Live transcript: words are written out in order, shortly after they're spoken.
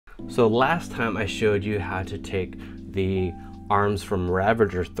So last time I showed you how to take the arms from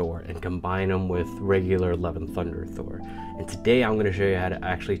Ravager Thor and combine them with regular Love and Thunder Thor. And today I'm going to show you how to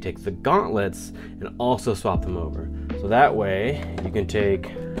actually take the gauntlets and also swap them over. So that way you can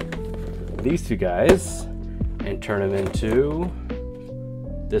take these two guys and turn them into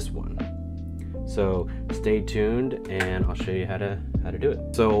this one. So stay tuned and I'll show you how to do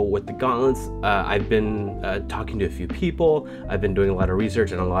it. So with the gauntlets, I've been talking to a few people. I've been doing a lot of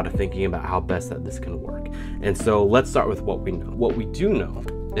research and a lot of thinking about how best that this can work. And so let's start with what we know. What we do know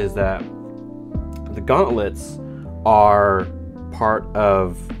is that the gauntlets are part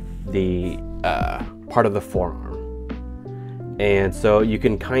of the forearm. And so you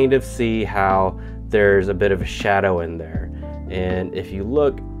can kind of see how there's a bit of a shadow in there. And if you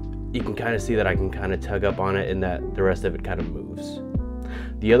look, you can kind of see that I can kind of tug up on it and that the rest of it kind of moves.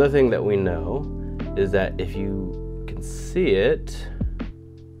 The other thing that we know is that if you can see it,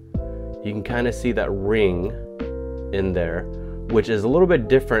 you can kind of see that ring in there, which is a little bit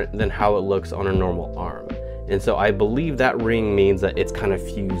different than how it looks on a normal arm. And so I believe that ring means that it's kind of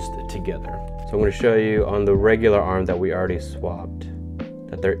fused together. So I'm going to show you on the regular arm that we already swapped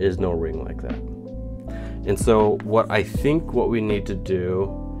that there is no ring like that. And so what I think what we need to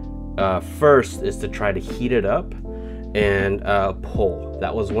do first is to try to heat it up and pull.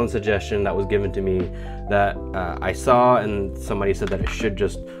 That was one suggestion that was given to me that I saw, and somebody said that it should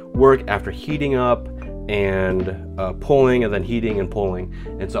just work after heating up and pulling, and then heating and pulling.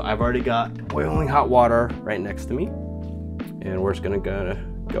 And so I've already got boiling hot water right next to me, and we're just gonna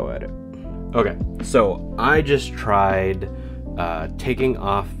go at it. Okay, so I just tried taking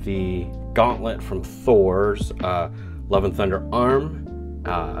off the gauntlet from Thor's Love and Thunder arm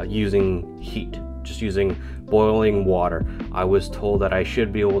using heat, just using boiling water. I was told that I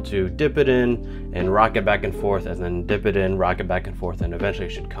should be able to dip it in and rock it back and forth, and then dip it in, rock it back and forth, and eventually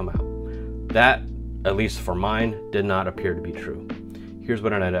it should come out. That, at least for mine, did not appear to be true. Here's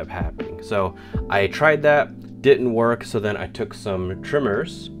what ended up happening. So I tried that, didn't work, so then I took some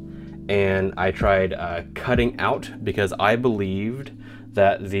trimmers and I tried cutting out, because I believed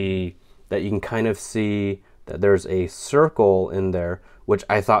that you can kind of see that there's a circle in there, which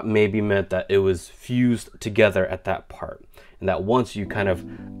I thought maybe meant that it was fused together at that part, and that once you kind of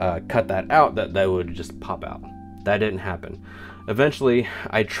cut that out, that would just pop out. That didn't happen. Eventually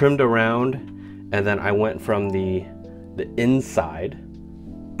I trimmed around, and then I went from the inside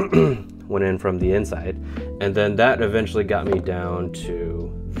went in from the inside, and then that eventually got me down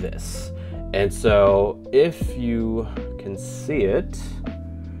to this. And so if you can see it,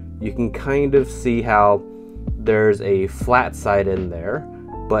 you can kind of see how there's a flat side in there,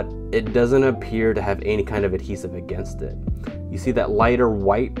 but it doesn't appear to have any kind of adhesive against it. You see that lighter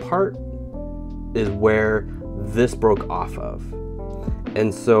white part is where this broke off of.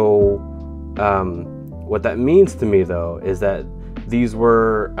 And so what that means to me, though, is that these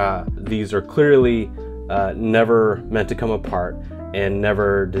are clearly never meant to come apart and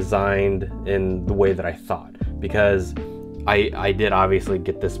never designed in the way that I thought, because I did obviously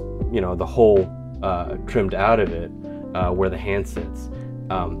get this, the whole trimmed out of it where the hand sits,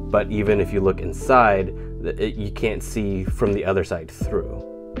 but even if you look inside, you can't see from the other side through.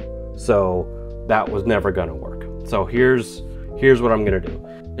 So that was never gonna work. So here's what I'm gonna do.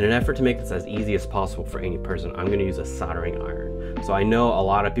 In an effort to make this as easy as possible for any person, I'm gonna use a soldering iron. So I know a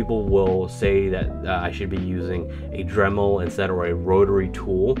lot of people will say that I should be using a Dremel instead, or a rotary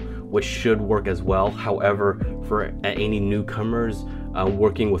tool, which should work as well. However, for any newcomers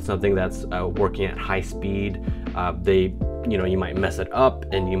working with something that's working at high speed, you might mess it up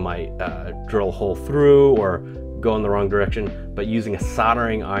and you might drill a hole through or go in the wrong direction. But using a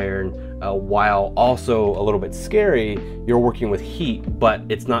soldering iron, while also a little bit scary, you're working with heat, but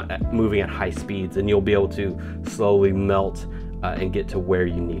it's not moving at high speeds, and you'll be able to slowly melt and get to where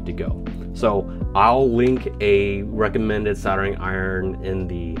you need to go. So I'll link a recommended soldering iron in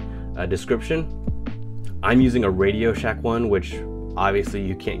the description. I'm using a Radio Shack one, which obviously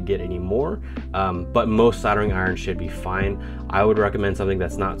you can't get anymore, but most soldering irons should be fine. I would recommend something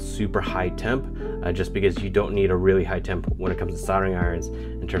that's not super high temp, just because you don't need a really high temp when it comes to soldering irons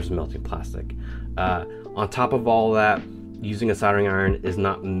in terms of melting plastic. On top of all that, using a soldering iron is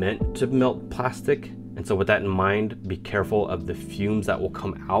not meant to melt plastic, and so with that in mind, be careful of the fumes that will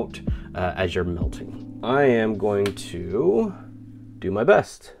come out as you're melting. I am going to do my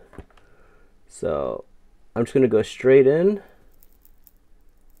best. So I'm just going to go straight in.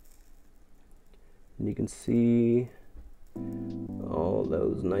 And you can see all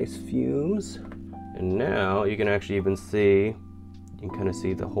those nice fumes. And now you can actually even see, you can kind of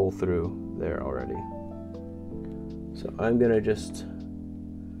see the hole through there already. So I'm gonna just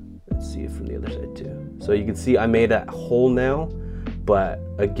see it from the other side too. So you can see I made that hole now, but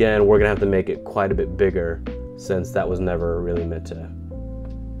again, we're gonna have to make it quite a bit bigger since that was never really meant to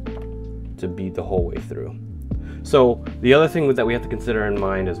be the whole way through. So the other thing that we have to consider in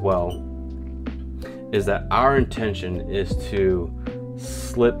mind as well is that our intention is to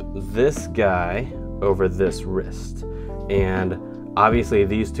slip this guy over this wrist. And obviously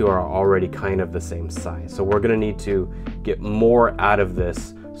these two are already kind of the same size. So we're gonna need to get more out of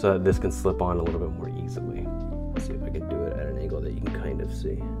this so that this can slip on a little bit more easily. Let's see if I can do it at an angle that you can kind of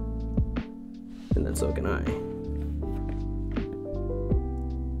see. And then so can I.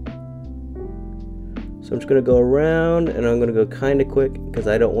 So I'm just gonna go around and I'm gonna go kind of quick because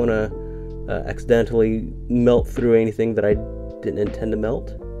I don't wanna accidentally melt through anything that I didn't intend to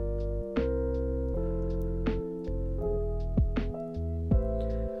melt.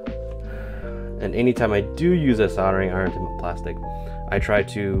 And anytime I do use a soldering iron to melt plastic, I try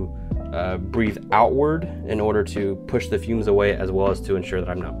to breathe outward in order to push the fumes away, as well as to ensure that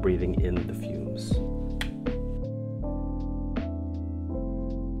I'm not breathing in the fumes.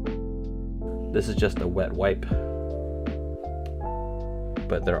 This is just a wet wipe,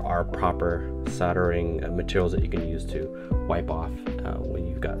 but there are proper soldering materials that you can use to wipe off when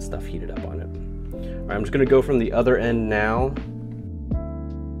you've got stuff heated up on it. All right, I'm just gonna go from the other end now.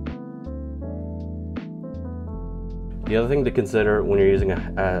 The other thing to consider when you're using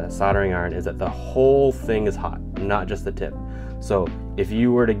a soldering iron is that the whole thing is hot, not just the tip. So if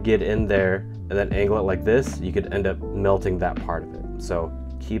you were to get in there and then angle it like this, you could end up melting that part of it. So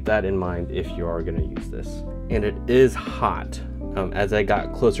keep that in mind if you are gonna use this. And it is hot. As I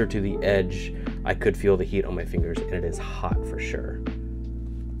got closer to the edge, I could feel the heat on my fingers, and it is hot for sure.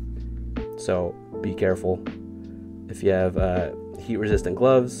 So be careful. If you have heat resistant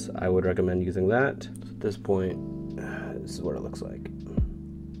gloves, I would recommend using that. At this point, this is what it looks like.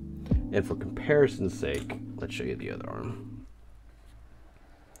 And for comparison's sake, let's show you the other arm.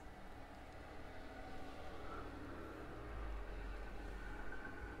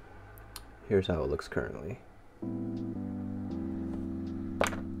 Here's how it looks currently.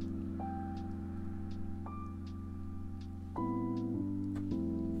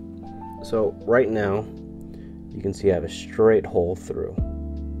 So right now, you can see I have a straight hole through.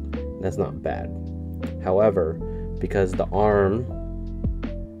 That's not bad. However, because the arm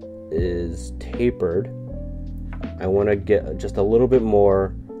is tapered, I want to get just a little bit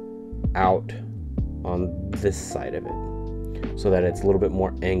more out on this side of it so that it's a little bit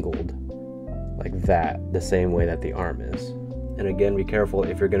more angled like that, the same way that the arm is. And again, be careful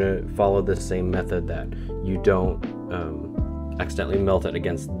if you're going to follow this same method that you don't accidentally melt it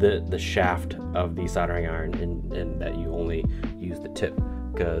against the shaft of the soldering iron, and that you only use the tip,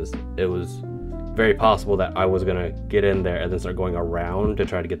 because it was very possible that I was gonna get in there and then start going around to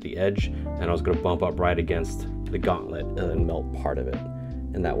try to get the edge, and I was gonna bump up right against the gauntlet and then melt part of it,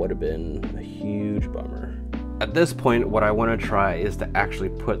 and that would have been a huge bummer. At this point, what I want to try is to actually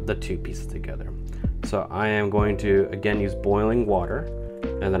put the two pieces together. So I am going to again use boiling water,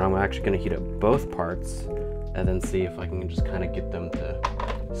 and then I'm actually going to heat up both parts and then see if I can just kind of get them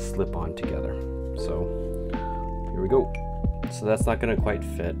to slip on together. So here we go. So that's not going to quite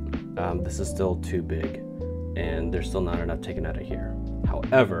fit. This is still too big, and there's still not enough taken out of here.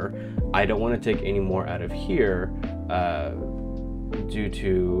 However, I don't want to take any more out of here due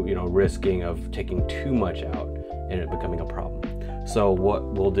to, you know, risking of taking too much out and it becoming a problem. So what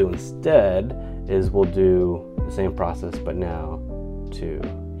we'll do instead is we'll do the same process, but now to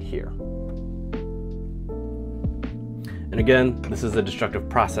here. And again, this is a destructive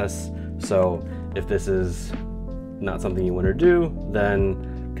process, so if this is not something you want to do,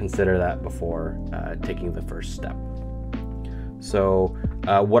 then consider that before taking the first step. So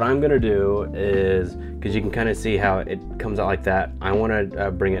what I'm gonna do is, because you can kind of see how it comes out like that, I want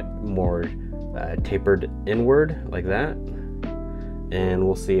to bring it more tapered inward like that, and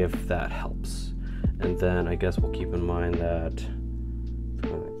we'll see if that helps. And then I guess we'll keep in mind that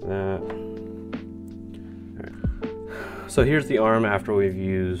like that. All right. So here's the arm after we've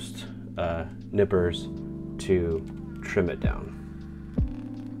used nippers to trim it down.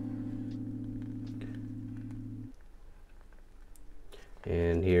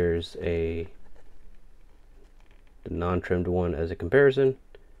 And here's the non-trimmed one as a comparison.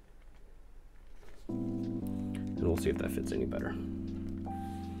 And we'll see if that fits any better.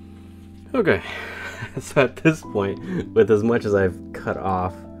 Okay, so at this point, with as much as I've cut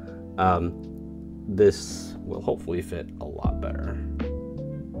off, this will hopefully fit a lot better.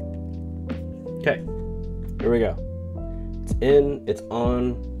 Okay, here we go. It's in, it's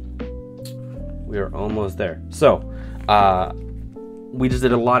on. We are almost there. So, we just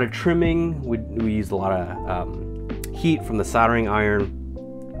did a lot of trimming. We used a lot of heat from the soldering iron,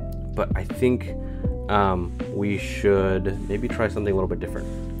 but I think we should maybe try something a little bit different.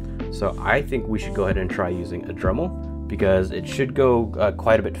 So I think we should go ahead and try using a Dremel, because it should go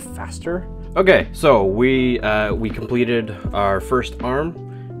quite a bit faster. Okay, so we completed our first arm,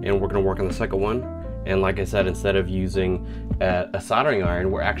 and we're gonna work on the second one. And like I said, instead of using a soldering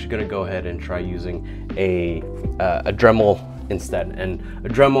iron, we're actually gonna go ahead and try using a Dremel instead. And a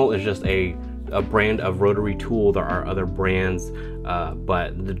Dremel is just a brand of rotary tool. There are other brands,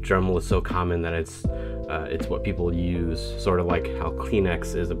 but the Dremel is so common that it's what people use, sort of like how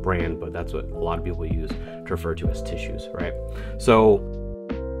Kleenex is a brand, but that's what a lot of people use to refer to as tissues, right? So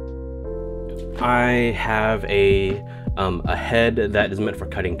I have a head that is meant for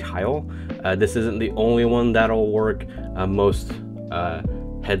cutting tile. This isn't the only one that'll work. Most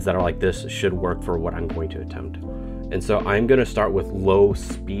heads that are like this should work for what I'm going to attempt. And so I'm gonna start with low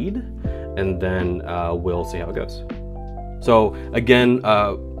speed, and then we'll see how it goes. So again,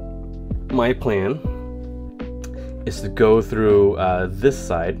 my plan is to go through this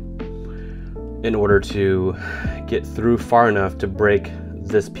side in order to get through far enough to break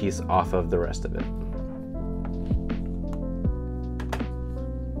this piece off of the rest of it.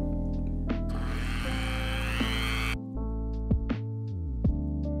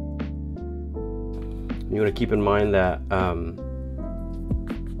 You want to keep in mind that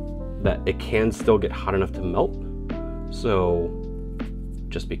that it can still get hot enough to melt, so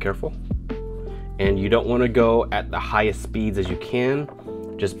just be careful. And you don't want to go at the highest speeds as you can,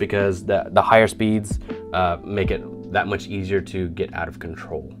 just because the higher speeds make it that much easier to get out of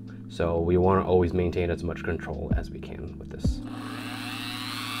control. So we want to always maintain as much control as we can with this.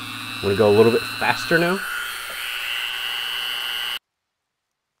 I'm going to go a little bit faster now.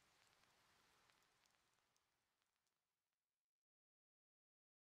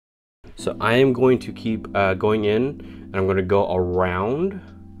 So I am going to keep going in, and I'm going to go around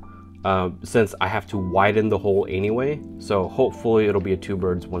since I have to widen the hole anyway. So hopefully it'll be a two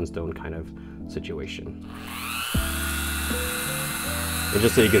birds, one stone kind of situation. And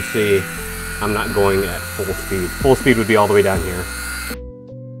just so you can see, I'm not going at full speed. Full speed would be all the way down here.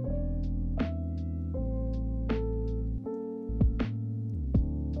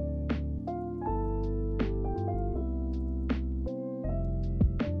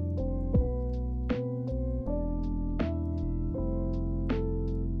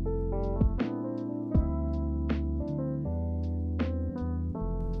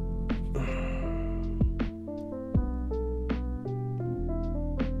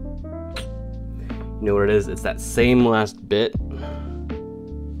 You know what it is? It's that same last bit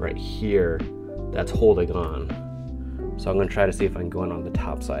right here that's holding on. So I'm gonna try to see if I can go in on the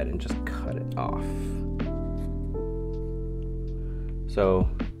top side and just cut it off. So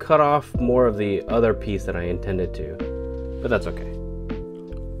cut off more of the other piece than I intended to, but that's okay.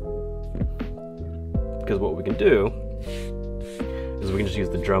 Because what we can do is we can just use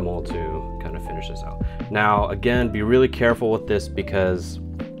the Dremel to kind of finish this out. Now, again, be really careful with this, because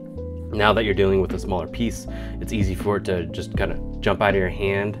now that you're dealing with a smaller piece, it's easy for it to just kind of jump out of your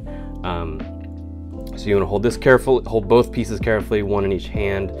hand. So you want to hold this carefully, hold both pieces carefully, one in each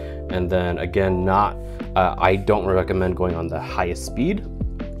hand, and then again, I don't recommend going on the highest speed,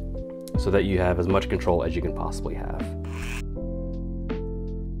 so that you have as much control as you can possibly have.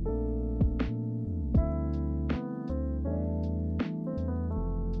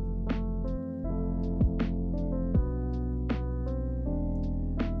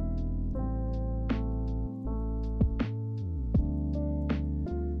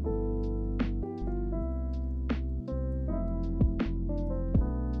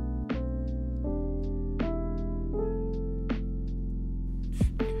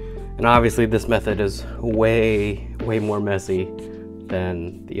 And obviously this method is way more messy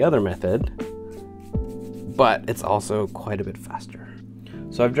than the other method, but it's also quite a bit faster.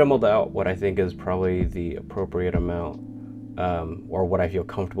 So I've dremeled out what I think is probably the appropriate amount, or what I feel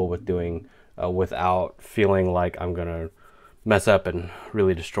comfortable with doing without feeling like I'm gonna mess up and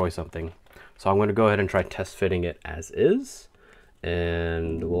really destroy something. So I'm gonna go ahead and try test fitting it as is,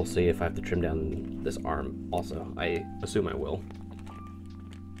 and we'll see if I have to trim down this arm also. I assume I will.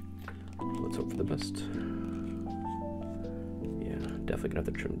 Let's hope for the best. Yeah, definitely gonna have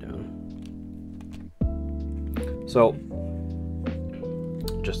to trim down. So,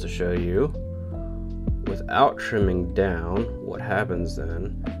 just to show you, without trimming down, what happens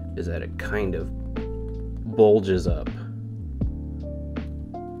then is that it kind of bulges up.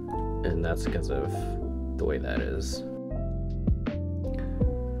 And that's because of the way that is.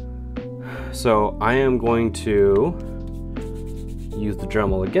 So I am going to use the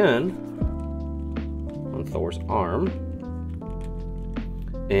Dremel again on Thor's arm.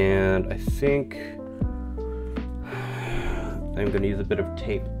 And I think I'm going to use a bit of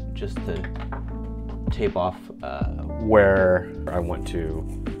tape just to tape off where I want to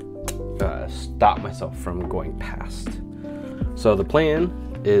stop myself from going past. So the plan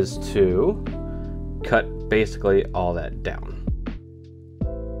is to cut basically all that down.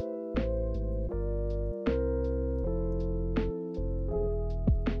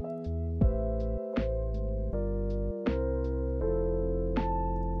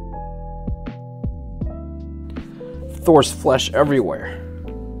 Thor's flesh everywhere.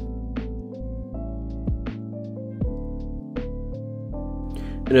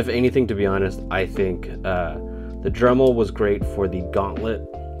 And if anything, to be honest, I think the Dremel was great for the gauntlet,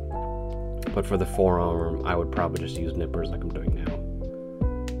 but for the forearm, I would probably just use nippers like I'm doing now.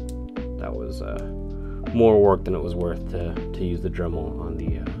 That was more work than it was worth to use the Dremel on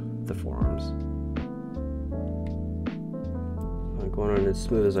the forearms. I'm going on as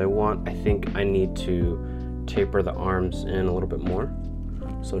smooth as I want. I think I need to taper the arms in a little bit more,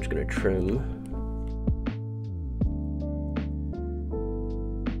 so I'm just going to trim.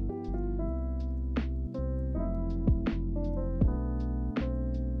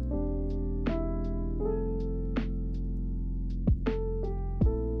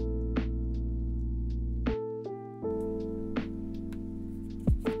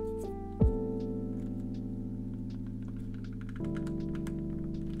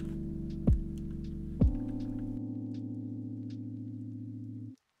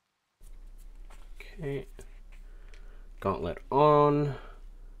 Okay, gauntlet on.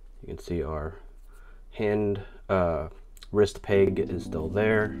 You can see our hand, wrist peg is still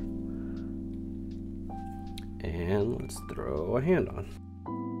there. And let's throw a hand on.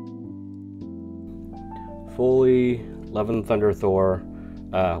 Fully Love and Thunder Thor,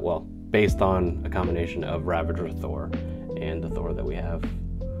 well, based on a combination of Ravager Thor and the Thor that we have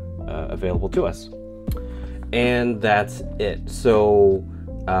available to us. And that's it. So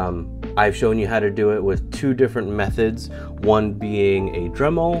I've shown you how to do it with two different methods, one being a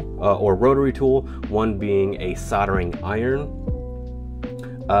Dremel or rotary tool, one being a soldering iron.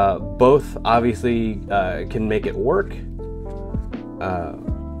 Both obviously can make it work,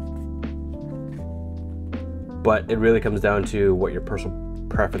 but it really comes down to what your personal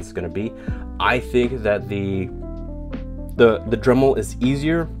preference is going to be. I think that the Dremel is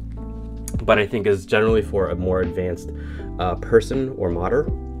easier, but I think is generally for a more advanced person or modder.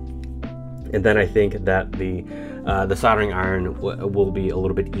 And then I think that the soldering iron will be a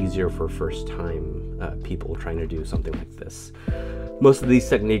little bit easier for first time people trying to do something like this. Most of these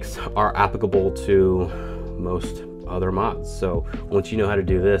techniques are applicable to most other mods. So once you know how to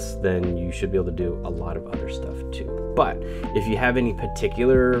do this, then you should be able to do a lot of other stuff too. But if you have any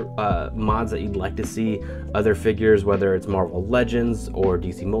particular mods that you'd like to see other figures, whether it's Marvel Legends or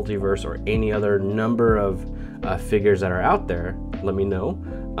DC Multiverse or any other number of figures that are out there, let me know.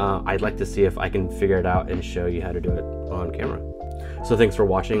 I'd like to see if I can figure it out and show you how to do it on camera. So thanks for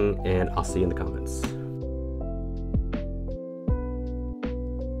watching, and I'll see you in the comments.